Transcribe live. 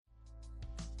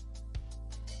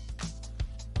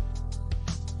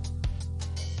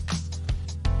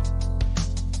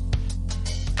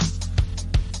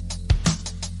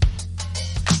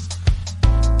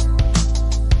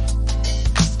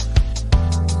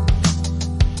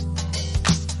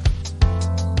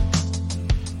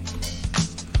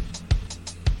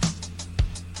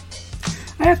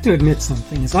I have to admit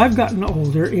something. As I've gotten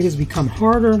older, it has become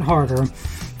harder and harder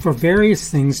for various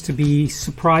things to be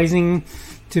surprising,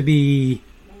 to be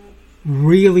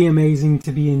really amazing,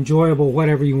 to be enjoyable,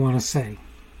 whatever you want to say.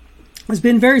 It's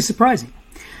been very surprising.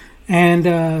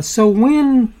 And so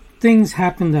when things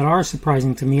happen that are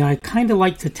surprising to me, I kind of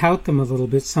like to tout them a little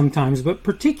bit sometimes, but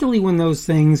particularly when those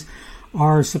things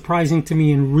are surprising to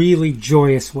me in really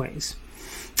joyous ways.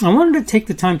 I wanted to take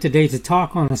the time today to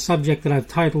talk on a subject that I've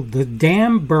titled The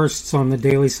Dam Bursts on the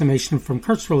Daily Summation from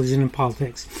Kurt's Religion and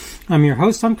Politics. I'm your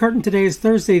host. I'm Kurt, and today is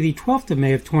Thursday, the 12th of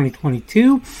May of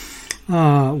 2022.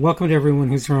 Welcome to everyone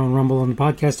who's here on Rumble, on the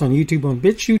podcast, on YouTube, on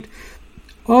BitChute,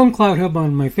 on CloudHub,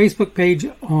 on my Facebook page,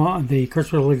 on the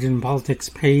Kurt's Religion and Politics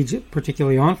page,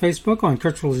 particularly on Facebook, on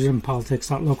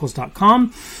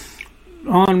kurtzreligionandpolitics.locals.com,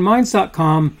 on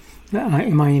minds.com,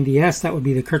 MINDS, that would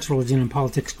be the Kurt's Religion and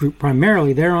Politics group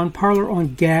primarily. They're on Parler,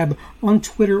 on Gab, on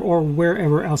Twitter, or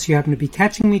wherever else you happen to be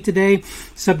catching me today.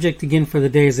 Subject again for the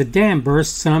day is a dam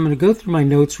burst, and I'm going to go through my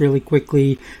notes really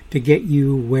quickly to get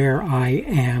you where I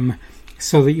am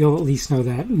so that you'll at least know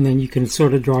that, and then you can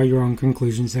sort of draw your own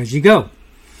conclusions as you go.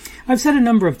 I've said a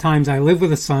number of times I live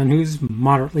with a son who's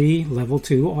moderately level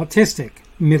 2 autistic,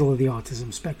 middle of the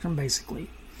autism spectrum basically.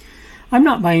 I'm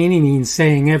not by any means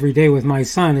saying every day with my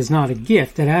son is not a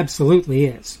gift. It absolutely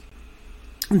is.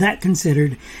 That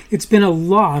considered, it's been a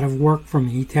lot of work for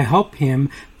me to help him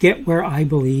get where I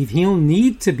believe he'll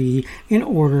need to be in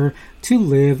order to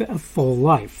live a full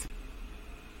life.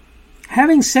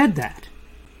 Having said that,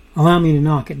 allow me to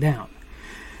knock it down.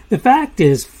 The fact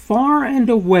is, far and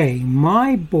away,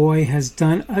 my boy has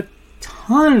done a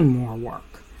ton more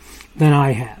work than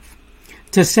I have.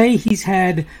 To say he's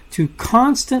had to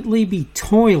constantly be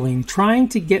toiling, trying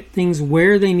to get things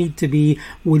where they need to be,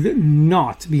 would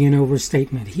not be an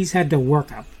overstatement. He's had to work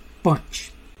a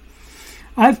bunch.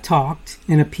 I've talked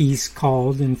in a piece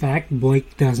called, in fact,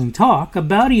 Blake Doesn't Talk,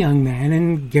 about a young man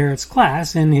in Garrett's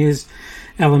class in his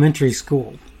elementary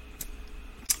school.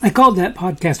 I called that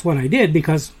podcast What I Did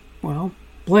because, well,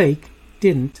 Blake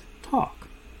didn't talk.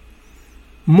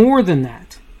 More than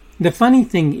that, the funny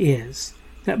thing is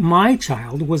that my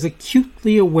child was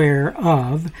acutely aware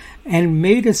of and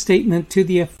made a statement to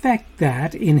the effect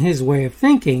that, in his way of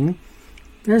thinking,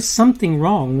 there's something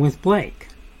wrong with Blake.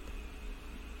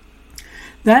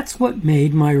 That's what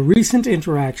made my recent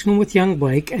interaction with young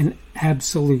Blake an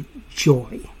absolute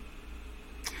joy.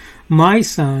 My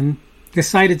son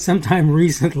decided sometime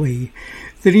recently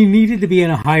that he needed to be in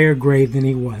a higher grade than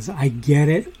he was. I get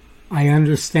it. I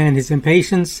understand his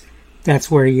impatience.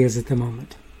 That's where he is at the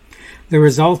moment. The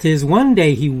result is one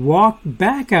day he walked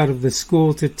back out of the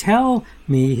school to tell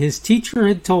me his teacher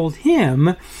had told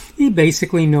him he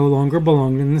basically no longer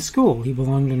belonged in the school. He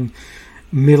belonged in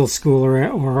middle school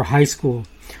or high school.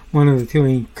 One of the two,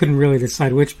 he couldn't really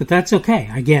decide which, but that's okay.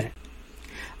 I get it.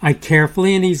 I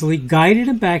carefully and easily guided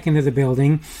him back into the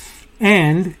building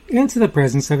and into the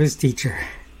presence of his teacher.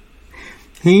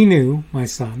 He knew, my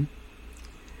son.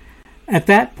 At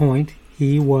that point,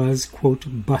 he was,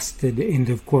 quote, busted, end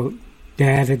of quote.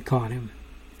 Dad had caught him.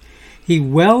 He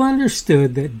well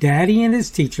understood that Daddy and his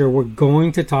teacher were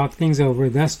going to talk things over,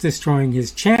 thus destroying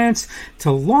his chance to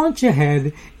launch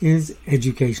ahead in his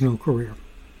educational career.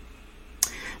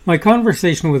 My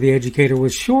conversation with the educator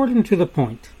was short and to the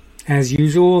point. As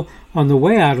usual, on the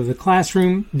way out of the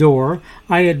classroom door,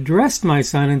 I addressed my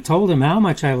son and told him how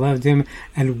much I loved him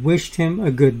and wished him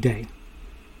a good day.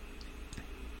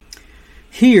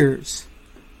 Here's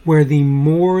where the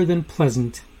more than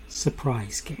pleasant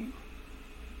surprise came.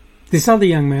 This other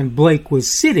young man, Blake,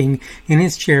 was sitting in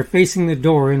his chair facing the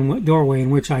doorway in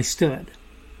which I stood.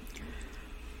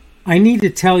 I need to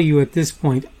tell you at this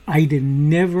point, I'd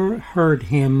never heard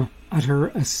him utter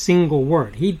a single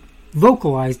word. He'd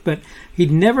vocalized, but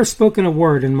he'd never spoken a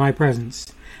word in my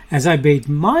presence. As I bade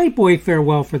my boy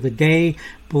farewell for the day,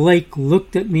 Blake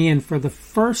looked at me, and for the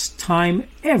first time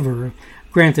ever,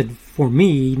 granted for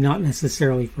me, not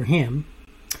necessarily for him,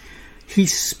 he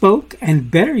spoke, and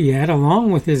better yet,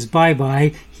 along with his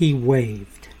bye-bye, he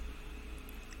waved.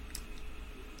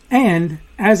 And,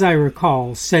 as I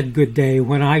recall, said good day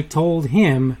when I told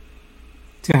him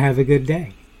to have a good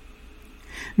day.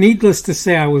 Needless to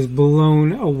say, I was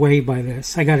blown away by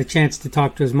this. I got a chance to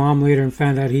talk to his mom later and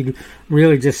found out he'd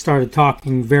really just started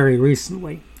talking very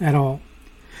recently at all.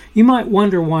 You might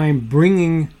wonder why I'm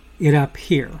bringing it up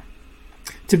here.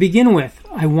 To begin with,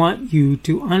 I want you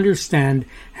to understand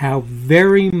how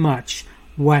very much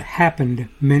what happened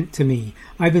meant to me.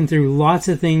 I've been through lots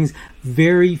of things.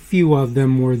 Very few of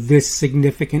them were this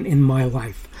significant in my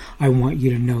life. I want you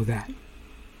to know that.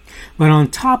 But on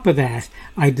top of that,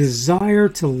 I desire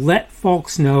to let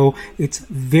folks know it's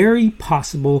very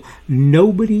possible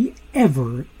nobody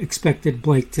ever expected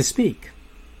Blake to speak.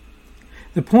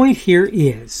 The point here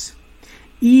is,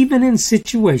 even in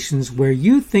situations where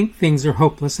you think things are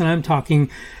hopeless, and I'm talking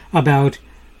about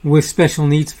with special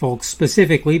needs folks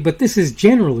specifically, but this is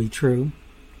generally true,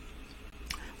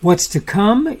 what's to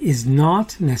come is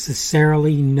not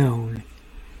necessarily known.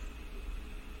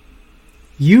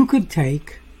 You could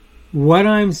take what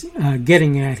I'm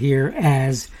getting at here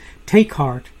as take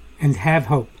heart and have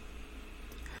hope.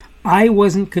 I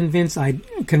wasn't convinced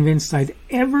I'd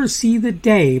ever see the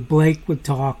day Blake would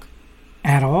talk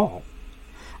at all.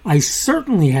 I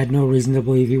certainly had no reason to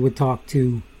believe he would talk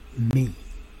to me.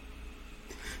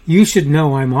 You should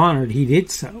know I'm honored he did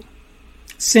so,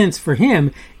 since for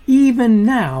him, even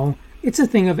now, it's a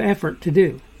thing of effort to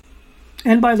do.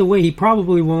 And by the way, he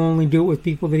probably will only do it with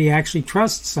people that he actually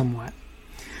trusts somewhat.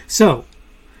 So,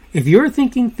 if you're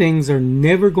thinking things are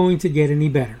never going to get any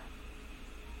better,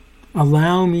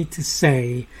 allow me to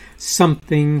say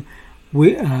something.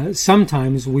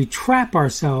 Sometimes we trap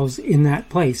ourselves in that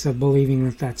place of believing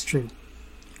that that's true.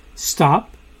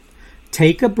 Stop,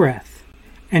 take a breath,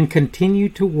 and continue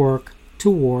to work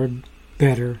toward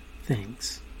better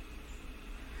things.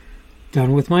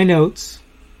 Done with my notes.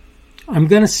 I'm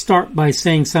going to start by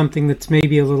saying something that's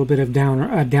maybe a little bit of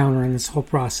a downer in this whole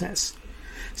process.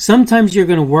 Sometimes you're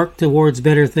going to work towards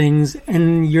better things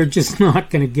and you're just not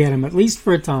going to get them, at least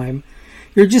for a time.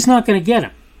 You're just not going to get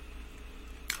them.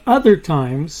 Other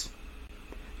times,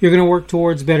 you're going to work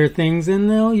towards better things and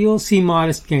you'll see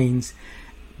modest gains.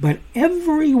 But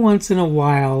every once in a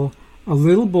while, a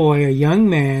little boy, a young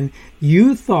man,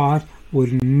 you thought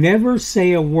would never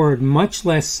say a word, much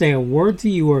less say a word to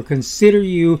you or consider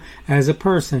you as a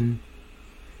person,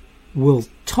 will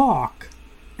talk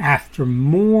after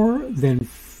more than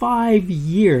 5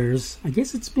 years, I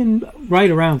guess it's been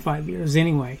right around 5 years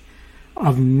anyway,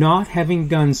 of not having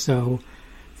done so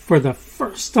for the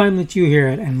first time that you hear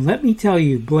it. And let me tell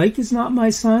you, Blake is not my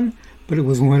son, but it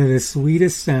was one of the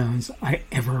sweetest sounds I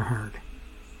ever heard.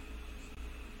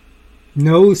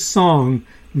 No song,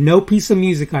 no piece of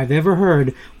music I've ever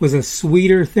heard was a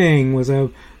sweeter thing, was a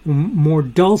more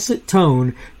dulcet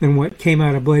tone than what came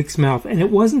out of Blake's mouth. And it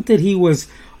wasn't that he was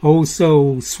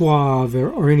so suave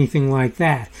or anything like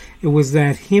that. It was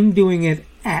that him doing it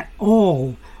at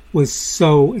all was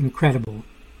so incredible.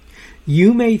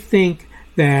 You may think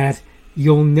that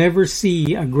you'll never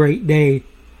see a great day.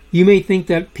 You may think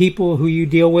that people who you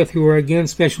deal with who are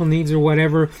against special needs or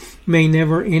whatever may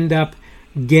never end up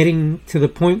getting to the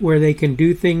point where they can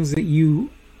do things that you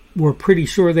were pretty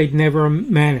sure they'd never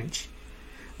manage.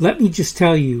 Let me just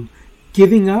tell you,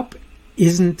 giving up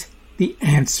isn't the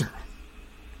answer.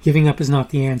 Giving up is not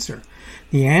the answer.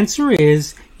 The answer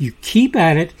is you keep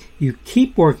at it, you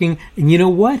keep working, and you know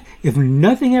what? If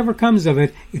nothing ever comes of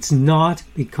it, it's not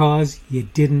because you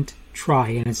didn't try.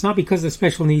 And it's not because the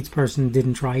special needs person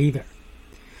didn't try either.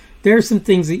 There are some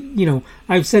things that,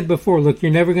 I've said before, look,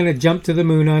 you're never going to jump to the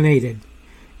moon unaided.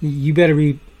 You better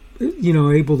be,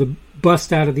 able to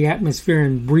bust out of the atmosphere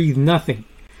and breathe nothing,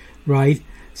 right?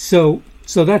 So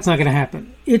that's not going to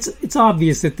happen. It's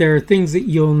obvious that there are things that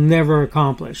you'll never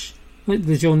accomplish,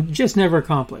 that you'll just never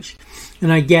accomplish.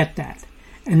 And I get that.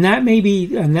 And that may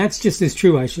be, and that's just as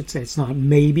true, I should say. It's not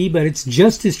maybe, but it's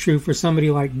just as true for somebody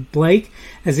like Blake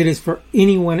as it is for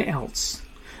anyone else.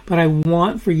 But I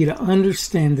want for you to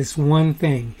understand this one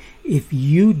thing. If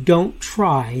you don't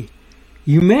try,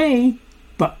 you may,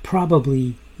 but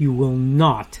probably you will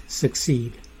not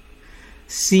succeed.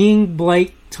 Seeing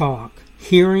Blake talk,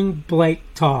 hearing Blake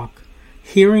talk,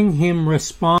 hearing him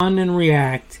respond and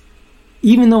react,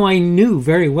 even though I knew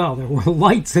very well there were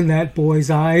lights in that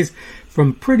boy's eyes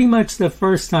from pretty much the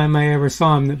first time I ever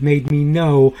saw him that made me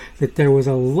know that there was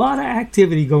a lot of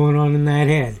activity going on in that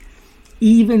head.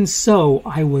 Even so,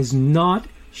 I was not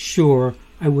sure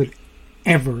I would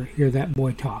ever hear that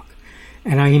boy talk.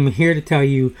 And I am here to tell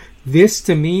you, this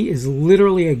to me is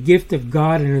literally a gift of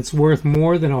God, and it's worth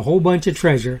more than a whole bunch of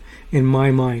treasure in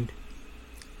my mind.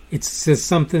 It's just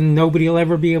something nobody will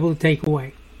ever be able to take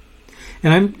away.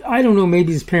 And I don't know,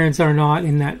 maybe his parents are not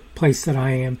in that place that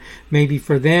I am. Maybe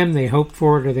for them, they hoped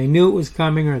for it, or they knew it was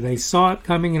coming, or they saw it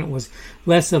coming, and it was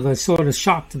less of a sort of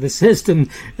shock to the system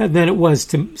than it was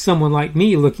to someone like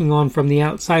me looking on from the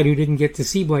outside who didn't get to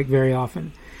see Blake very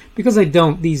often. Because I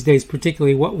don't these days,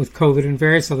 particularly what with COVID and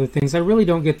various other things, I really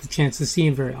don't get the chance to see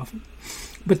him very often.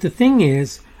 But the thing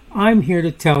is, I'm here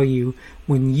to tell you,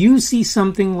 when you see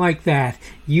something like that,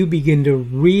 you begin to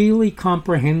really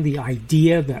comprehend the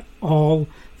idea that all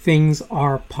things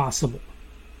are possible.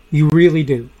 You really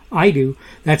do. I do.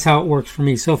 That's how it works for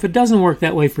me. So if it doesn't work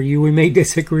that way for you, we may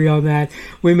disagree on that.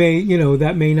 We may,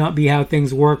 that may not be how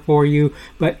things work for you.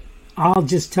 But I'll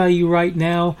just tell you right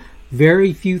now,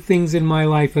 very few things in my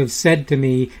life have said to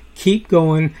me, keep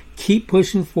going, keep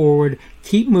pushing forward,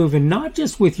 keep moving, not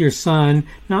just with your son,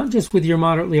 not just with your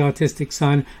moderately autistic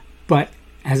son, but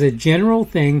as a general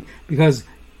thing, because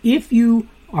if you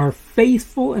are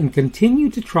faithful and continue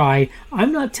to try,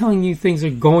 I'm not telling you things are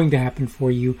going to happen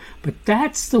for you, but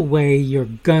that's the way you're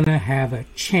gonna have a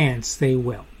chance they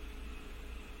will.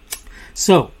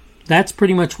 So, that's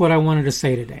pretty much what I wanted to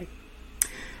say today.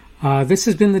 This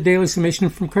has been the Daily Summation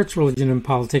from Kurt's Religion and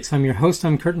Politics. I'm your host.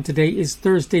 I'm Kurt, and today is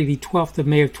Thursday, the 12th of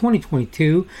May of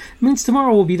 2022. It means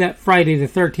tomorrow will be that Friday, the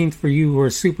 13th, for you who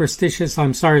are superstitious.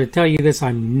 I'm sorry to tell you this,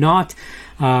 I'm not,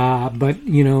 but,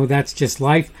 that's just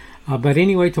life. But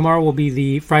anyway, tomorrow will be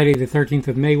the Friday, the 13th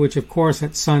of May, which, of course,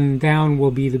 at sundown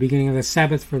will be the beginning of the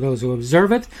Sabbath for those who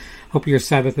observe it. Hope your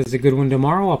Sabbath is a good one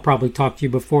tomorrow. I'll probably talk to you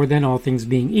before then, all things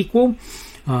being equal.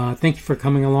 Thank you for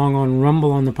coming along on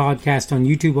Rumble, on the podcast, on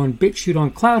YouTube, on BitChute,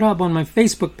 on CloudHub, on my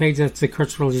Facebook page. That's the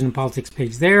Kurt's Religion and Politics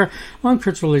page there. On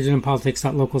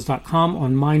kurtzreligionandpolitics.locals.com,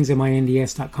 on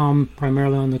minds.com,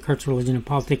 primarily on the Kurt's Religion and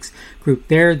Politics group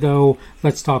there, though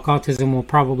Let's Talk Autism will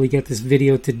probably get this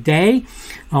video today.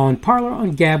 On Parler,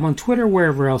 on Gab, on Twitter,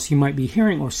 wherever else you might be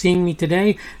hearing or seeing me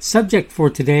today. Subject for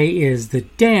today is the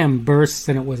dam bursts,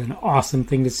 and it was an awesome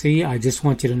thing to see. I just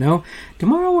want you to know.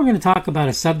 Tomorrow we're going to talk about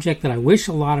a subject that I wish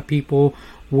a lot of people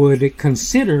would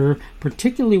consider,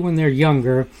 particularly when they're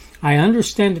younger. I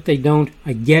understand that they don't.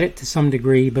 I get it to some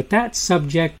degree, but that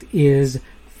subject is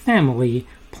family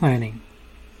planning.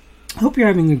 I hope you're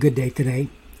having a good day today.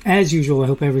 As usual, I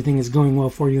hope everything is going well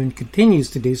for you and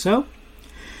continues to do so.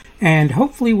 And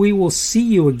hopefully we will see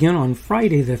you again on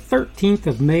Friday, the 13th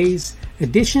of May's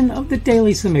edition of the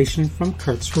Daily Summation from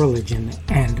Kurt's Religion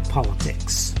and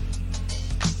Politics.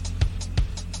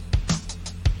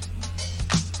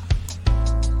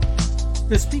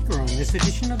 The speaker on this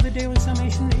edition of the Daily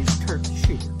Summation is Kurt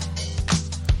Schubert.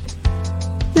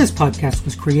 This podcast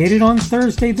was created on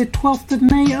Thursday, the 12th of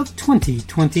May of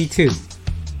 2022.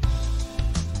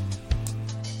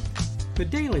 The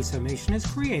Daily Summation is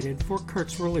created for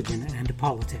Kurt's Religion and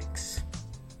Politics.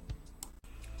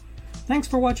 Thanks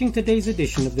for watching today's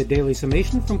edition of the Daily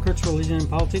Summation from Kurt's Religion and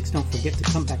Politics. Don't forget to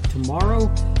come back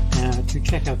tomorrow to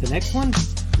check out the next one.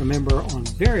 Remember, on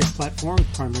various platforms,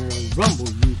 primarily Rumble,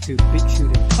 YouTube,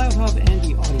 BitChute, and CloudHub, and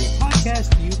the audio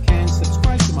podcast, you can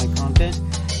subscribe to my content.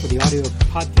 For the audio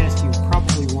podcast, you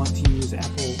probably want to use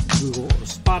Apple, Google, or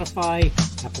Spotify.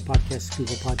 Apple Podcasts,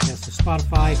 Google Podcasts, or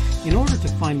Spotify. In order to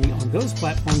find me on those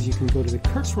platforms, you can go to the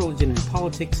Kurt's Religion and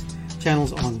Politics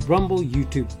channels on Rumble,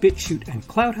 YouTube, BitChute, and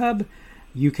CloudHub.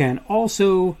 You can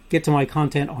also get to my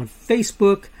content on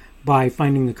Facebook by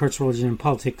finding the Kurt's Religion and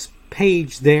Politics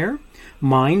page there.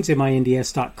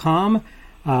 minds.com,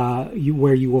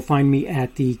 where you will find me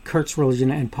at the Kurt's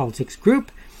Religion and Politics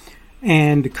group,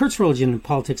 and Kurt's Religion and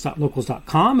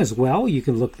Politics.locals.com as well. You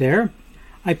can look there.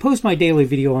 I post my daily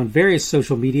video on various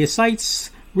social media sites,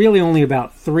 really only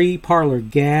about 3, Parler,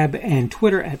 Gab, and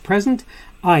Twitter at present.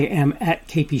 I am at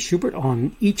KP Schubert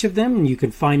on each of them, and you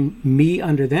can find me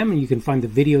under them, and you can find the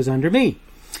videos under me.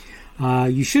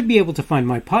 You should be able to find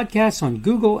my podcasts on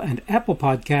Google and Apple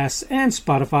Podcasts and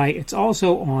Spotify. It's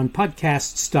also on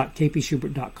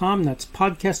podcasts.kpschubert.com. That's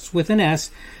podcasts with an S,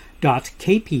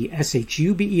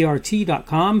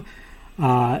 .kpschubert.com.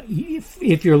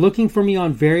 If you're looking for me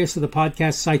on various of the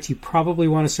podcast sites, you probably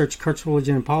want to search Kurt's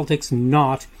Religion and Politics,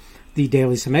 not the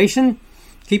Daily Summation.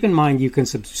 Keep in mind, you can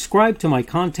subscribe to my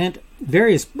content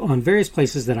on various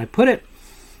places that I put it.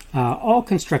 All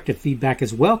constructive feedback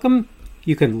is welcome.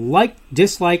 You can like,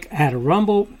 dislike, add a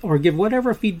rumble, or give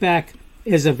whatever feedback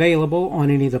is available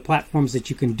on any of the platforms that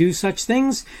you can do such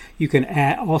things. You can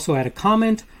also add a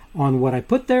comment on what I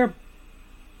put there.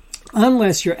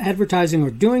 Unless you're advertising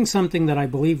or doing something that I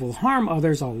believe will harm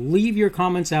others, I'll leave your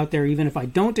comments out there even if I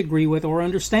don't agree with or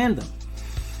understand them.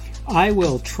 I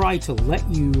will try to let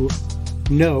you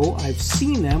know I've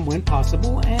seen them when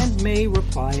possible and may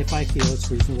reply if I feel it's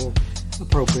reasonable,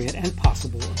 appropriate, and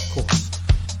possible, of course.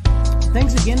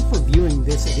 Thanks again for viewing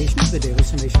this edition of the Daily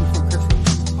Summation from Kurt's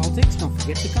Religion and Politics. Don't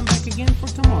forget to come back again for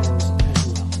tomorrow's as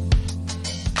well.